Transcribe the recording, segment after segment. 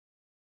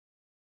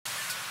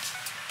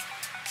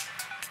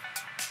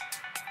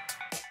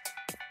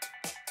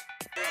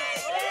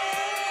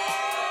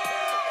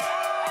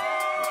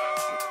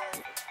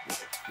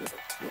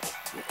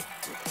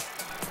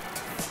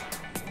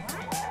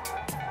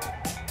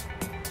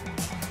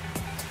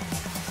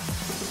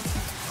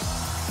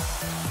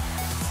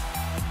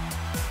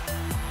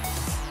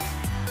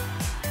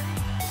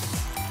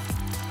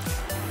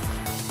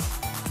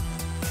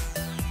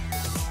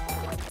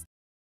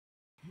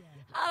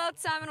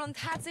zusammen und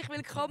herzlich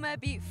willkommen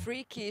bei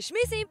Freakish.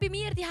 Wir sind bei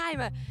mir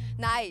daheim.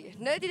 Nein,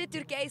 nicht in der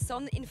Türkei,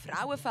 sondern in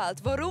Frauenfeld.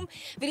 Warum?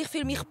 Weil ich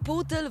fühle mich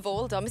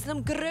pudelwohl da. Wir sind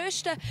am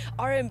grössten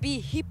R&B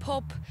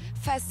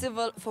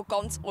HipHop-Festival von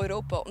ganz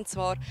Europa. Und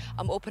zwar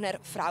am Openair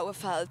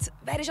Frauenfeld.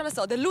 Wer ist alles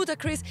da? Der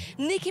Ludacris,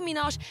 Nicki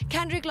Minaj,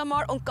 Kendrick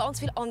Lamar und ganz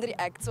viele andere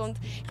Acts. Und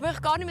ich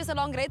möchte gar nicht mehr so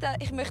lange reden,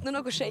 ich möchte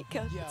nur noch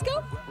shaken. Let's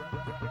go!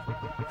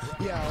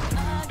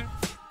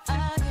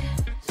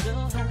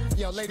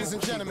 Yo, ladies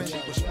and gentlemen,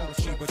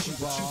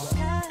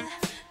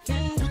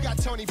 we got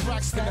Tony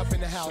Braxton up in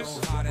the house.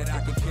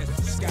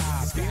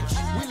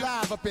 We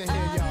live up in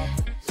here, y'all.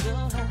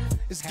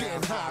 It's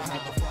getting hot.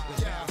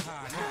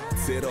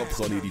 Serap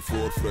kann ihre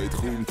Vorfreude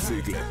kaum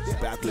zügeln.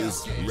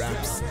 Battles,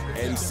 Raps,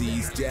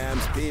 MCs,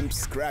 Jams,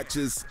 Pimps,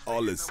 Scratches,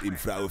 alles im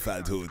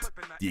Frauenfeld-Hut.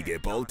 Die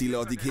geballte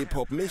Ladung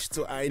Hip-Hop mischt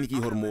so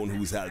einige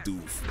Hormonhaushalte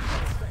auf.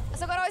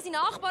 Sogar unsere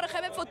Nachbarn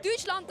kommen von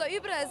Deutschland hier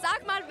rüber.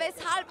 Sag mal,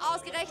 weshalb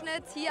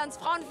ausgerechnet hier ans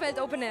Frauenfeld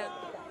Open Air?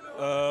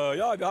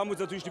 Ja, wir haben uns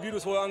natürlich die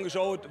Videos vorher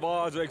angeschaut.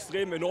 War also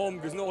extrem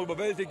enorm. Wir sind auch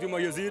überwältigt, wie man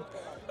hier sieht.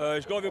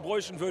 Ich glaube, wir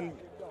bräuchten für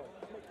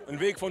einen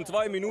Weg von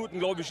 2 Minuten,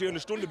 glaube ich, hier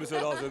eine Stunde, bis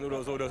wir da sind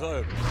oder so.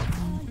 Deshalb.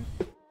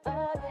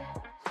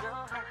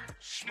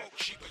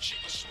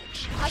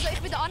 Also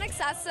ich bin da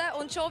angesessen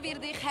und schon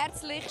werde ich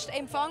herzlichst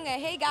empfangen.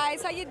 Hey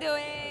guys, how you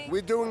doing?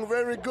 We're doing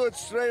very good,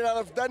 straight out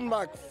of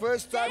Denmark.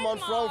 First time on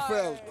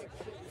Frauenfeld.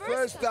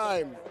 First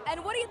time.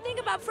 And what do you think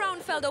about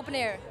Frauenfeld Open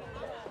Air?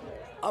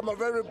 I'm a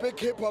very big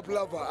hip-hop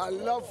lover. I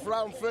love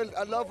Frauenfeld,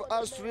 I love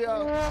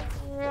Austria.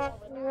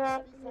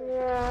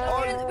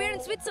 We're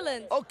in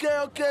Switzerland.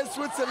 Okay,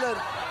 Switzerland.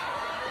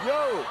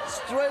 Yo,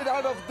 straight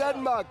out of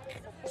Denmark.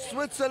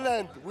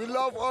 Switzerland, we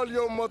love all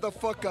you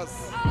motherfuckers.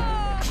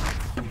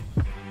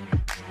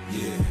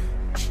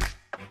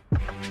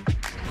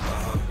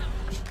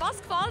 Was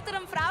gefällt dir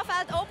am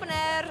Frauenfeld Open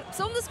Air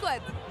besonders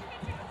gut?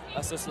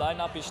 Also das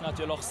Line-Up ist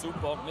natürlich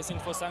super. Wir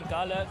sind von St.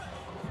 Gallen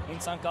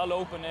und St. Gallen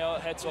Open Air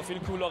hat zwar viel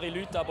coolere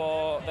Leute,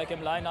 aber wegen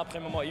dem Line-Up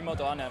kommen wir immer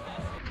da hin.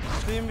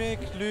 Stimmung,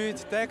 die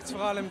Leute, die Acts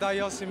vor allem,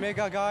 die sind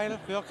mega geil.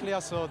 Wirklich,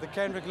 also der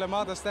Kendrick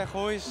Lamar, dass der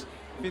gekommen ist,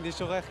 finde ich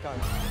schon recht geil.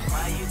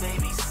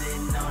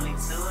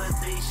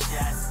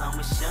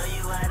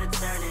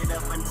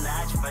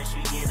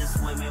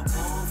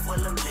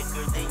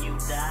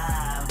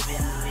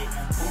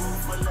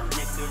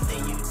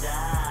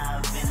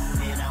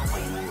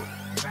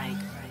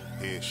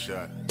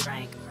 Headshot.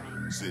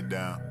 Sit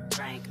down.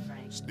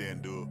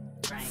 Stand up.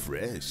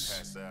 Fresh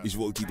ist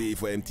wohl die Idee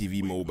von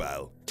MTV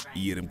Mobile.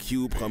 In ihrem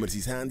Cube kann man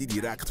sein Handy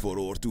direkt vor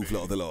Ort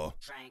aufladen lassen.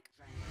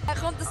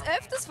 Kommt es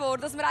öfters vor,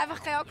 dass man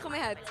einfach keinen Akku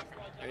mehr hat?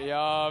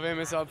 Ja, wenn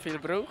man es halt viel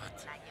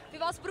braucht. Für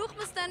was braucht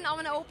man es denn an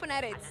einem Open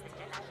Air jetzt?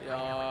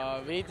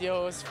 Ja,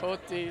 Videos,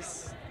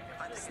 Fotos,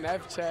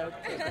 Snapchat,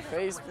 oder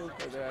Facebook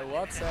oder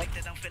WhatsApp.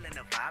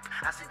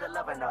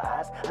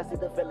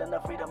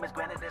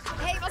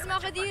 Hey, was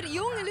machen ihr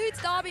junge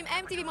Leute hier beim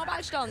MTV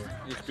Mobile Stand?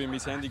 Ich bin mein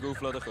Handy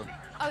aufladen gekommen.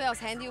 Oh ja,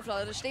 das Handy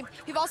aufladen, das stimmt.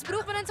 Für was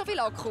braucht man denn so viel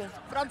Akku?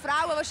 Vor allem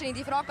Frauen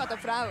wahrscheinlich, die Frage geht an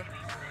Frauen.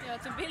 Ja,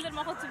 zum Bilder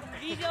machen, zum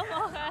Video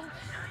machen,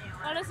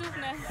 alles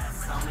aufnehmen. Das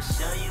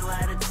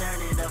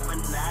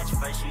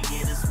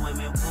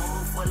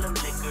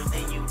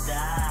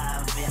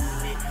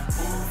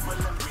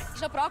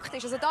ist noch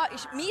praktisch. Also da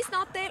ist mein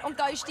Nattel und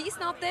da ist dein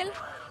Nattel.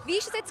 Wie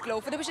ist es jetzt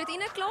gelaufen? Du bist nicht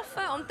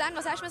reingelaufen und dann,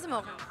 was hast du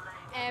machen?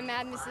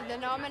 Wir mussten den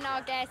Namen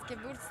angeben, das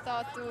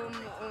Geburtsdatum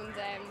und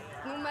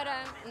die Nummern.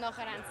 Und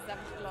nachher haben sie es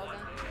einfach geladen.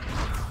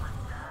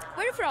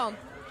 Where are you from?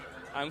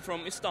 I'm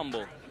from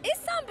Istanbul.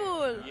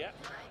 İstanbul? Yeah.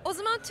 O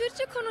zaman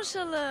Türkçe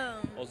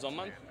konuşalım. O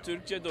zaman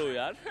Türkçe de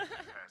uyar.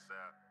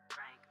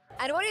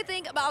 And what do you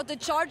think about the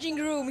charging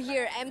room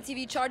here,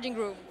 MTV charging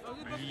room?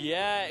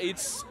 Yeah,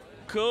 it's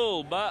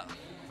cool, but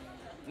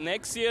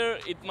next year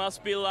it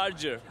must be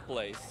larger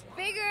place.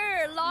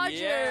 Bigger, larger.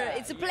 Yeah,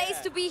 It's a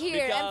place to be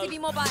here, because MTV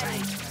Mobile.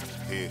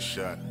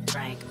 Headshot.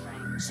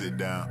 Sit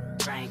down.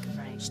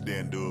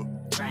 Stand up.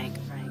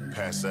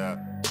 Pass out.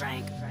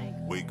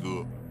 Wake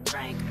up.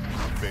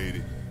 Fade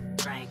it.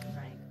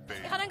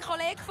 Ich habe einen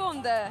Kollegen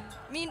gefunden,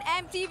 mein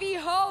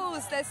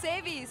MTV-Host, der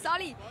Sevi.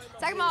 Sali,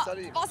 sag mal,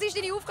 was ist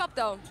deine Aufgabe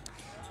da?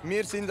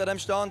 Wir sind an diesem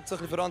Stand so ein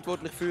bisschen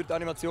verantwortlich für die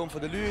Animation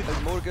der Leute.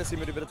 Heute Morgen sind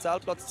wir über den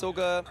Zeltplatz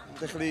gezogen, ein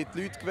bisschen die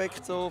Leute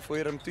geweckt so, von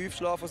ihrem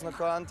Tiefschlaf, den sie noch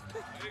hatten.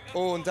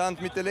 Und haben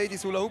mit den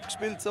Ladies Hula Hoop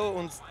gespielt. So,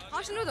 und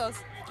Hast du nur das?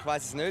 ich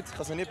weiss es nicht, ich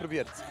habe es noch nie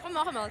probiert. Komm,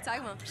 mach mal,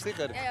 zeig mal.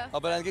 Sicher? Ja, ja.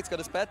 Aber dann gibt es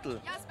gerade ein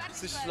Battle. Ja, das Battle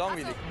Das ist ist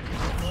langweilig.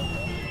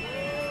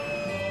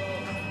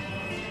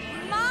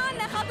 Mann,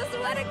 er kann das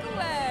super gut.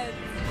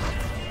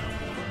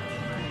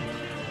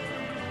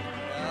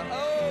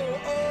 Oh!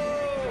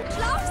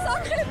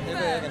 Schlafsackhüpfen!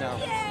 Ja, genau.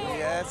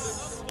 Yeah.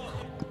 Yes!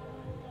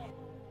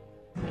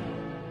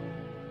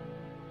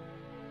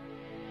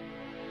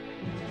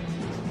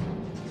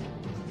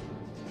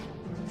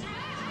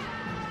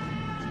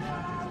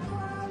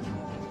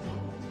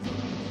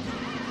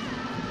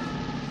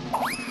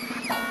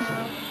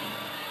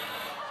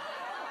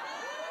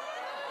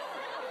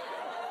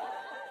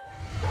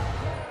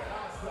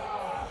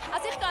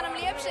 Also ich gehe am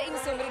liebsten im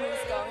Sommer in den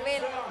Ausgang,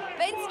 weil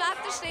wenn das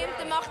Wetter stimmt,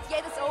 dann macht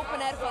jedes Open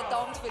Air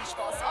verdammt viel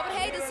Spaß. Aber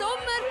hey, der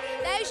Sommer,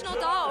 der ist noch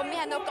da und wir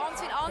haben noch ganz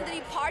viele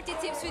andere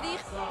Party-Tipps für dich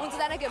und zu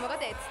denen gehen wir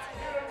gerade jetzt.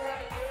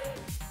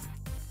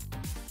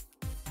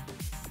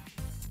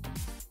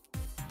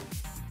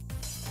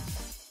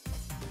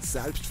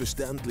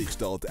 Selbstverständlich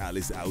steht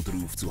Alice auch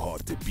darauf, zu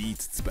harten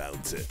Beats zu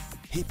bouncen.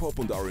 Hip-Hop-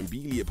 und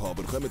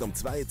R&B-Liebhaber kommen am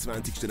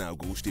 22.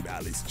 August im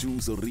Alice Ju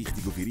so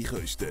richtig auf ihre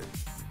Kosten.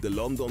 Der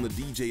Londoner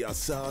DJ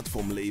Assad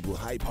vom Label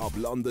Hip-Hop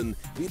London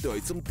wird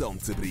euch zum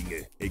Tanzen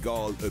bringen,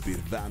 egal ob ihr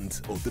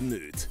wollt oder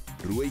nicht.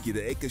 Ruhig in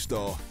der Ecke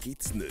stehen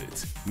gibt's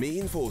nicht.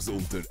 Mehr Infos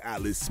unter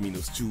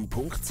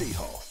alice-ju.ch.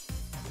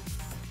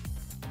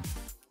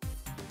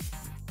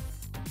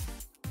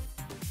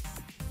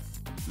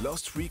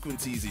 Lost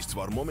Frequencies ist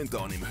zwar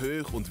momentan im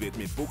Höch und wird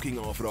mit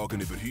Booking-Anfragen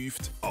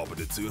überhäuft, aber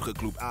der Zürcher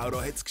Club Aura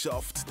hat es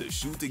geschafft, den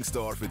Shooting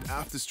Star für die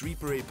After Street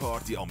Parade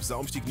Party am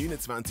Samstag,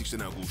 29.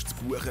 August zu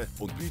buchen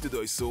und bietet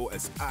euch so ein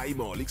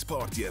einmaliges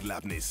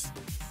Partyerlebnis.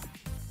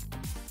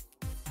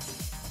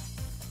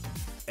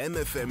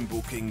 MFM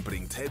Booking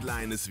bringt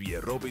Headliners wie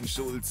Robin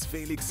Schulz,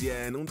 Felix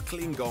Jähn und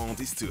Klingand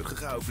ins Zürcher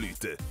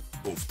Kaufleuten.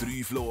 Auf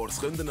 3 Floors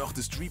könnt ihr nach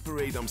der Street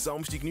Parade am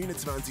Samstag,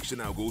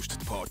 29.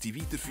 August die Party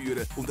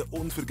weiterführen und eine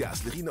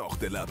unvergessliche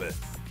Nacht erleben.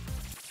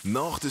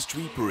 Nach der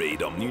Street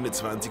Parade am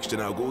 29.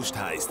 August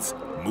heisst es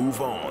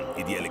Move On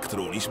in die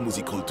elektronische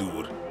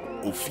Musikkultur.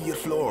 Auf 4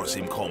 Floors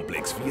im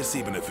Komplex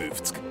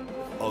 457.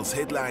 Als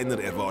Headliner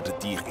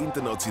erwartet dich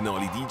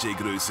internationale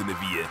DJ-Grössen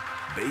wie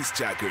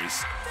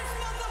Bassjackers,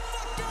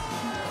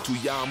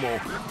 Tuyamo,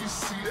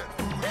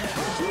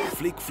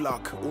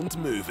 Flickflack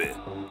und Möwe,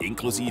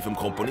 inklusive dem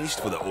Komponist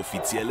von der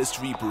offiziellen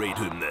Street Parade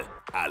Hymne,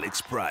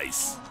 Alex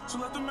Price.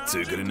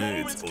 Zögere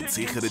nicht und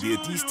sichere dir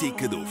dein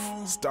Ticket auf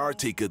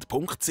starticket.ch.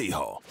 Das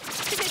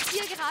ist jetzt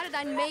hier gerade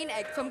dein Main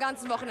Act vom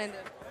ganzen Wochenende.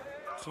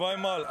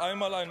 Zweimal,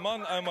 einmal ein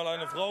Mann, einmal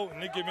eine Frau,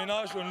 Nicki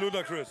Minaj und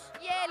Ludacris.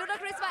 Yeah,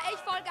 Ludacris war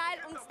echt voll geil.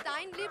 Und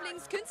dein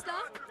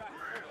Lieblingskünstler?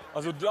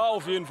 Also da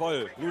auf jeden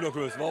Fall,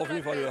 Ludacris war auf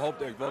jeden Fall der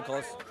Hauptact, war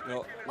krass. Ja,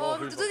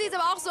 und du siehst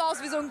aber auch so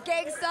aus wie so ein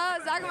Gangster,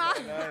 sag mal.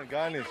 Nein,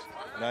 gar nicht.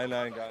 Nein,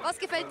 gar nicht. Was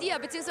gefällt dir,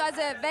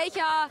 beziehungsweise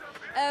welcher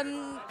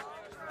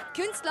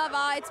Künstler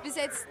war bis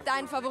jetzt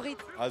dein Favorit?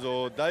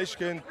 Also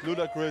Deichkind,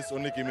 Ludacris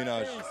und Nicki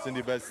Minaj sind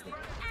die besten.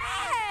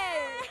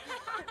 Hey!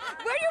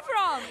 Where are you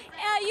from?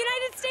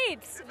 United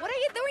States. What are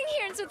you doing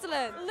here in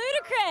Switzerland?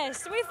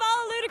 Ludacris. We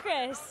follow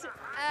Ludacris.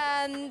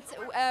 And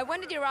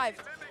when did you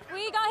arrive?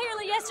 We got here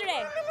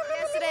yesterday.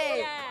 Yesterday.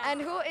 Yeah. And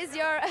who is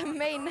your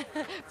main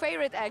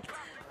favorite act?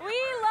 We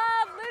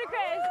love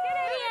Ludacris. Get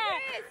in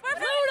here. We're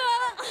Luda.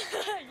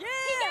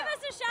 Yeah. He gave us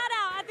a shout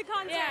out at the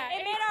concert. Yeah.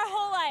 It made our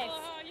whole life.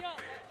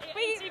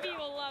 TV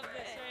will love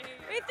this right here.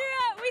 We threw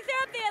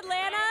up the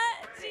Atlanta.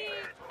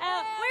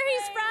 Where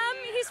he's from?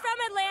 He's from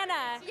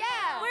Atlanta.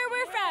 Yeah. Where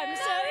we're from.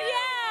 So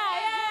yeah.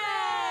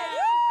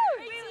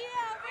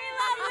 We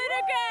love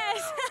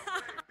Ludacris.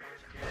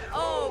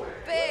 Oh,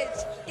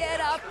 bitch,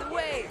 get up the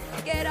way.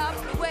 Get up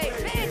the way.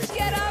 Bitch,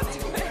 get up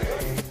the way.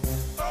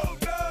 Oh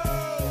no,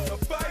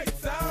 the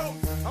fight's out.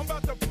 I'm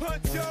about to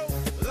punch your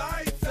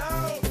lights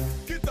out.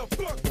 Get the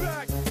fuck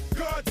back,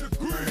 guard the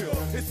grill.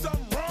 It's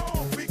something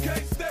wrong, we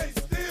can't stay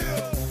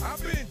still.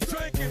 I've been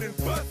drinking and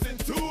busting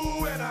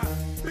too, and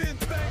I've been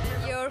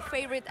thinking. Your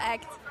favorite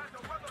act?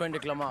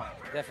 Kendrick Lamar,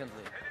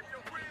 definitely.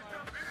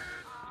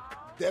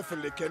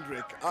 Definitely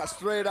Kendrick.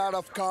 Straight out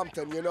of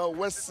Compton, you know,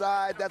 West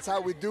Side, that's how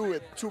we do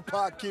it.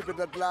 Tupac, keeping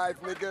it alive,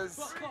 niggas.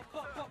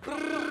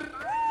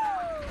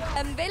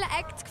 Welcher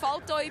Act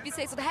gefällt euch bis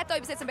jetzt, oder hat euch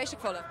bis jetzt am besten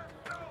gefallen?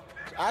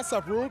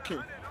 ASAP Rocky.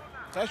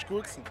 Das ist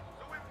gut gewesen.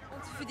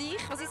 Und für dich,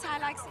 was ist das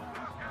Highlight?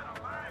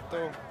 Da.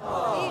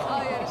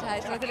 Ja, das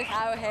heißt natürlich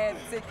auch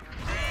herzig.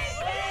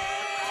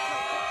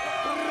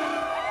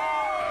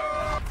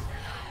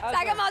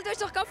 Sag mal, du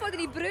hast doch gerade von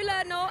deine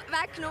Brille noch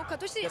weggenommen.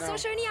 Du hast so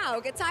schöne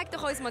Augen. Zeig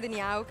doch uns mal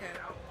deine Augen.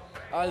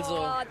 Also.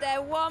 Oh,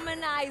 der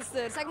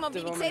Womanizer. Sag mal, wie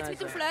sieht es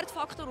mit dem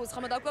Flirtfaktor aus?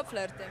 Kann man da gut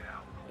flirten?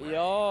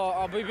 Ja,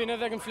 aber ich bin nicht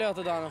wegen dem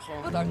Flirten da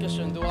gekommen.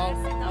 Dankeschön, du auch.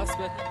 Mach's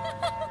gut.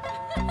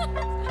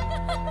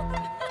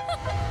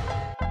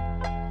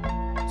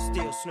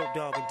 Still Snoop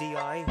Dogg and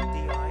D.I.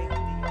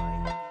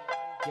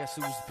 Guess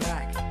who's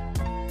back?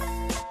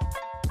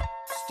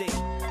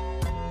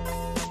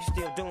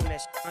 Still doing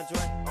that shit,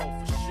 Andre? Oh,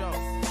 for sure.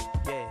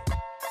 Yeah.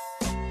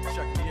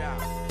 Check me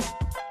out.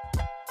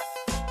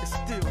 It's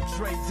still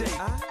Dre Day.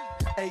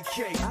 AK.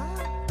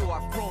 Though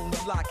I've grown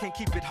a lot, can't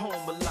keep it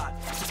home a lot.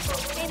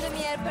 Hinter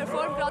mir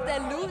performt gerade der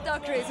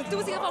Ludacris. Und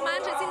Tausende von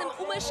Menschen sind am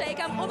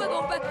Umschaken, am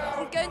Umgumpen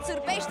und gehen zur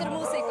besten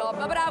Musik ab.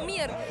 Aber auch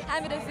wir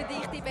haben wieder für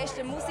dich die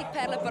besten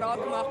Musikperlen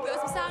parat gemacht. Bei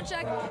unserem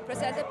Soundcheck,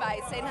 presented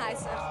by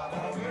Sennheiser.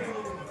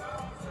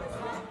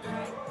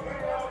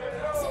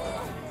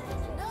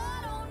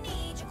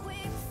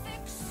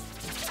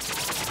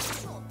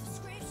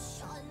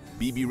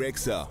 Bibi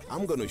Rexha,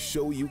 I'm gonna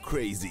show you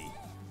crazy.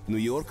 Die New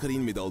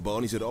Yorkerin mit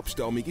albanischer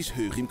Abstammung ist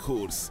hoch im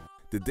Kurs.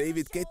 Der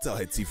David Guetta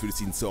hat sie für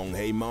seinen Song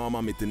Hey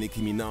Mama mit der Nicki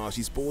Minaj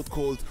ins Boot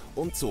geholt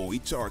und so in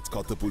die Charts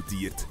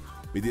katapultiert.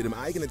 Mit ihrem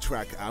eigenen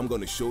Track I'm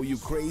Gonna Show You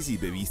Crazy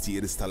beweist sie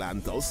ihr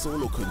Talent als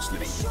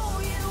Solokünstlerin.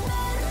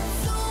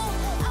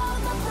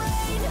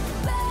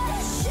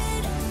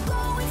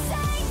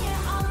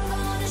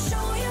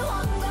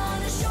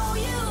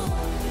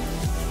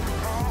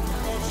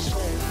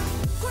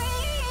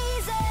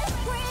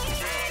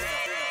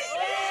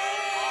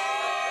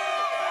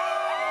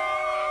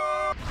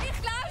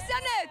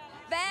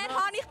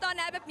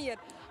 Neben mir.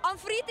 Am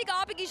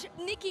Freitagabend ist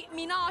Nicki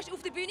Minaj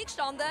auf der Bühne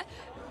gestanden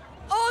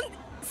und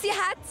sie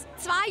hat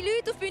 2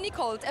 Leute auf die Bühne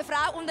geholt, eine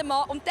Frau und ein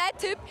Mann. Und der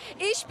Typ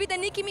war bei der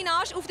Nicki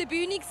Minaj auf der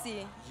Bühne.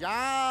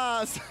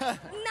 Ja! Yes.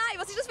 Nein,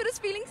 was war das für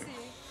ein Feeling?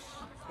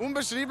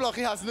 Unbeschreiblich,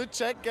 ich habe es nicht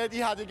gecheckt,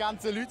 ich habe die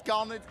ganzen Leute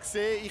gar nicht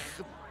gesehen, ich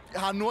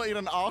habe nur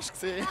ihren Arsch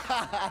gesehen.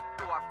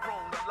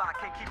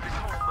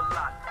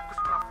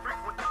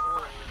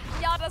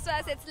 Ja, das war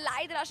es jetzt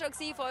leider auch schon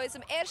von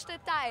unserem ersten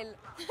Teil.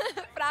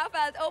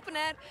 Frauenfeld,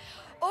 Openair.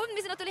 Und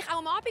wir sind natürlich auch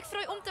am Abend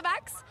früh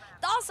unterwegs.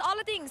 Das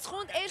allerdings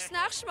kommt erst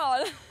das nächste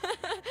Mal.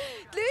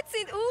 Die Leute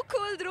sind auch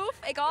cool drauf,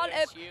 egal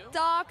ob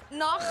Tag,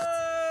 Nacht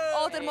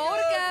oder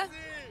Morgen.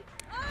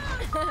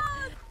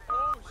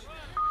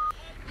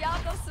 Ja,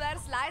 das wäre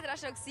es leider auch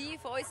schon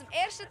von unserem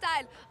ersten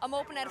Teil am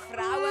Openair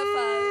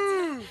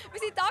Frauenfeld. Wir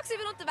sind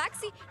tagsüber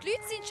unterwegs. Die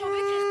Leute sind schon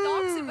wirklich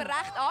tagsüber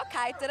recht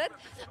angeheitert.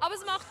 Aber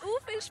es macht auch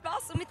viel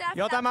Spass. Und wir treffen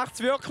ja, das macht es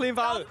wirklich im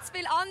Fall. Ganz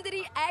viele andere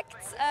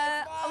Acts,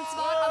 und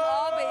zwar am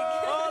Abend.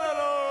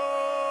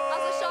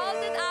 Also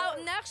schaltet auch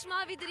nächstes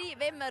Mal wieder ein,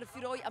 wenn wir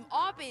für euch am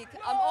Abend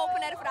am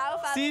Openair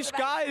Frauenfeld. Sie ist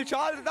geil,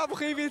 schaltet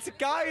einfach ein, weil sie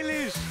geil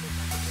ist.